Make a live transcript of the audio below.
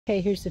Okay,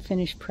 here's the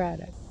finished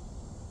product.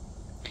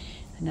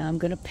 Now I'm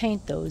going to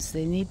paint those.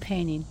 They need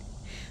painting.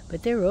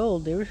 But they're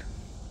old. They're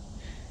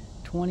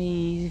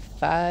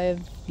 25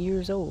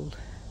 years old.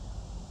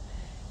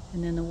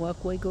 And then the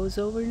walkway goes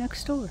over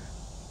next door.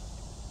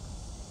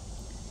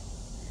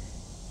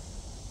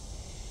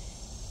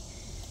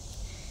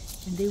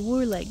 And they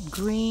were like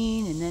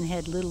green and then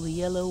had little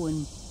yellow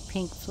and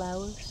pink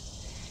flowers.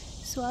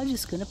 So I'm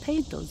just going to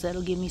paint those.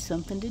 That'll give me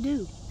something to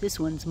do. This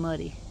one's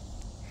muddy.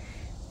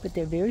 But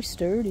they're very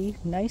sturdy.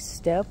 Nice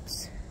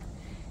steps.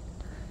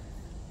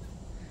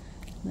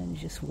 And then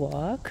just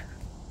walk.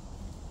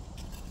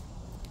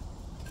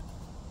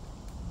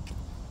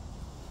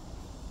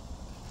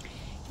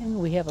 And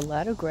we have a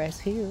lot of grass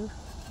here.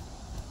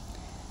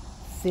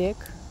 Thick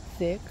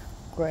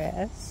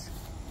grass.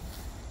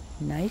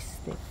 Nice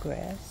thick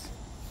grass.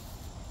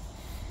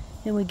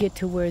 Then we get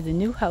to where the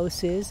new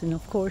house is, and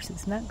of course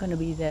it's not going to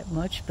be that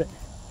much, but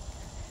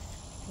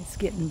it's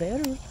getting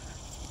better.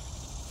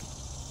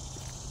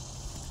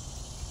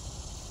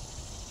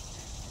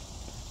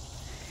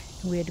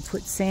 We had to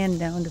put sand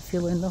down to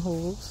fill in the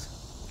holes.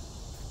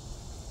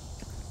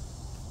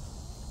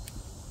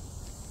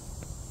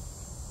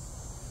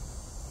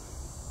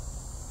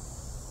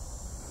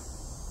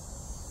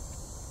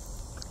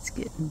 It's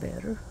getting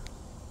better.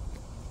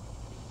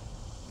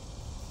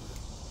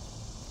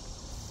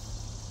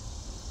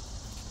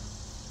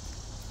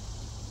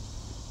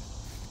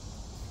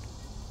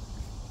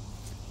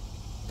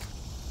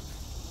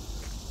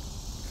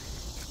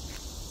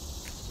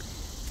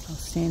 I'll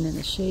stand in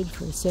the shade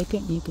for a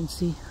second and you can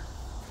see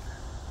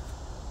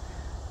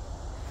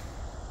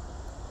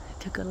I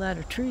took a lot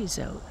of trees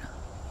out.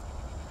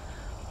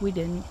 We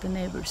didn't, the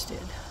neighbors did.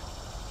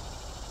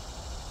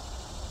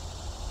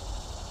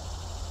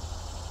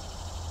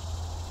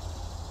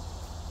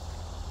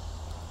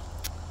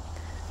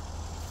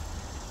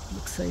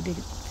 Looks like they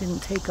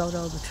didn't take out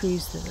all the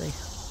trees that they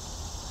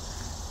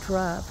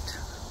dropped.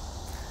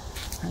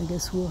 I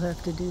guess we'll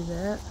have to do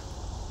that.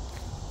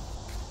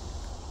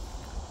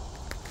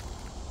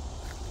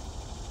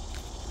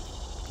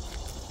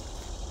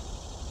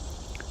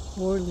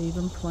 Or leave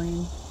them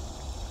plain.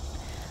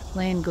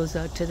 Land goes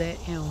out to that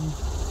elm.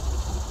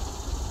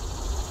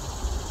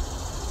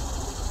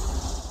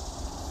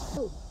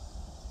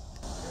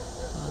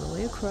 All the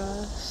way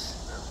across.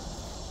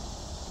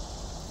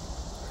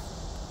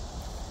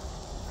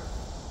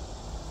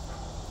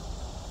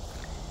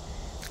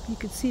 You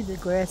can see the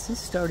grass is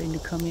starting to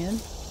come in.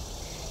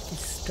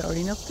 It's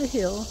starting up the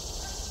hill.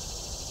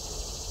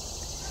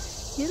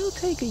 It'll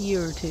take a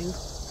year or two.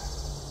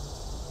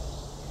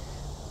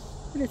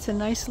 But it's a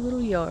nice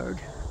little yard.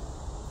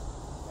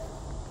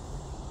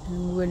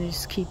 And we're going to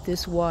just keep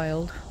this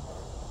wild.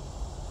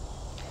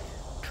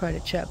 Try to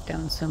chop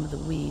down some of the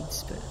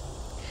weeds, but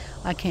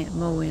I can't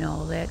mow in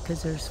all that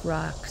because there's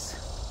rocks.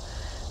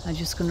 I'm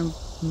just going to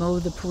mow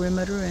the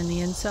perimeter and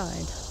the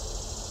inside.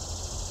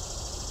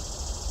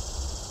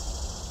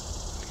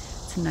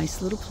 It's a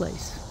nice little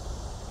place.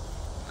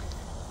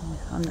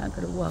 I'm not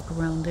going to walk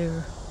around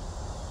there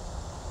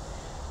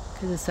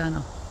because it's on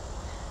a,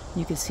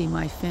 you can see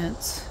my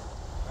fence.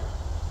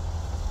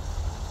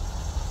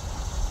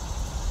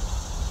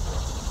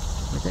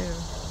 There.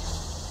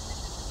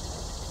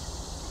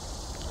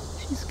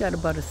 She's got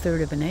about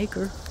 1/3 of an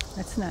acre.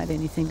 That's not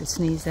anything to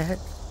sneeze at.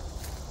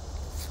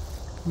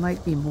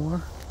 Might be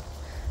more.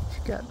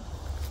 She got,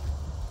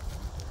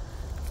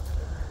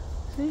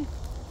 see?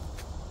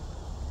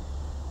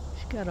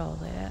 She got all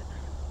that.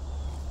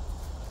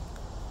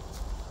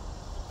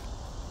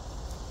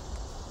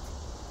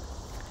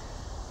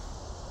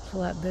 It's a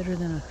lot better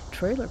than a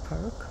trailer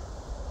park.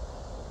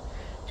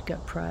 She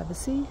got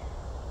privacy.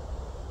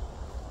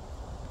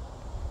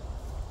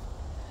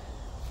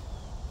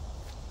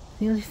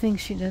 The only thing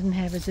she doesn't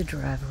have is a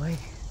driveway.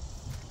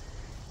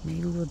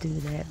 Maybe we'll do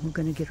that. I'm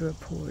going to get her a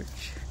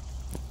porch.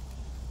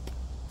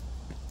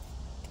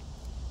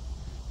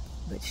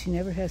 But she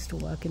never has to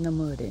walk in the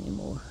mud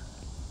anymore.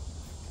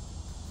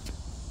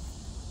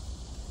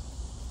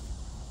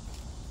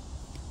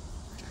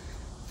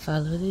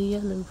 Follow the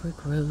yellow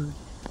brick road.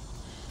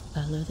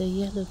 Follow the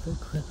yellow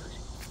brick road.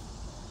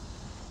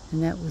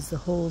 And that was the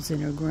holes in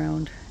her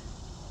ground.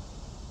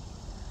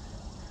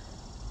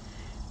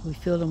 We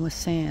filled them with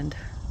sand.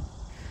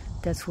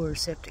 That's where her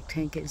septic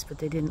tank is, but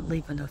they didn't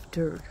leave enough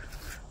dirt.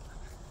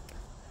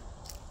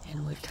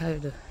 And we're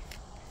tired of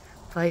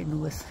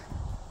fighting with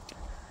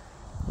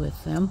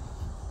them.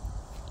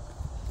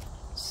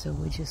 So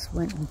we just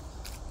went and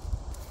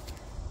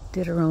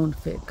did our own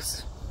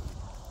fix.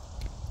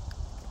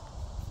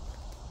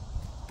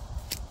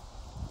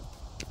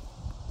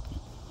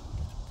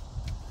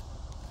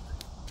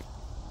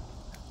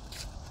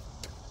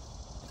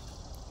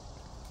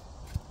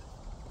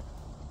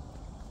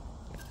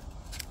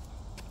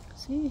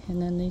 See,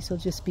 and then these will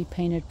just be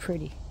painted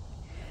pretty.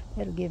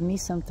 That'll give me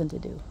something to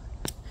do.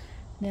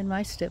 And then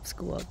my steps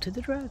go out to the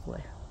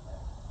driveway.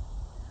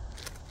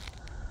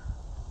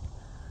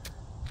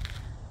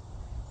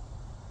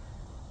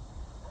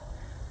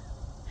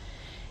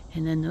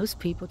 And then those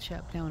people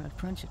chopped down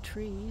a bunch of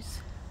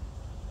trees.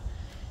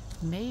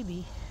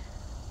 maybe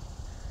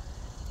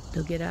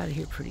they'll get out of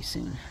here pretty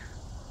soon.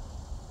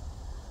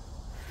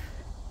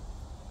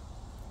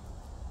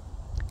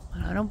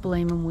 But I don't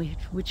blame them.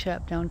 We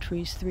chopped down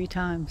trees 3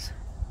 times.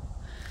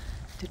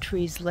 The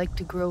trees like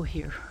to grow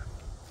here.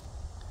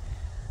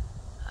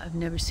 I've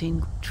never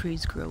seen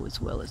trees grow as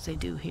well as they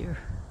do here.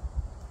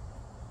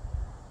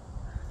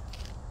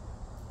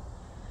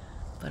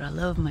 But I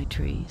love my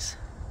trees.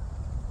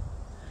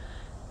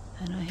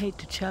 And I hate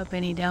to chop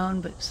any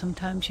down, but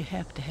sometimes you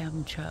have to have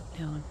them chopped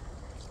down.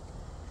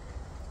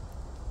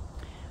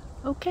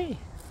 Okay,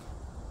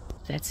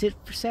 that's it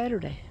for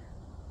Saturday,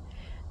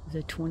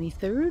 the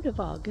 23rd of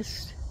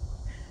August,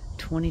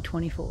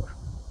 2024.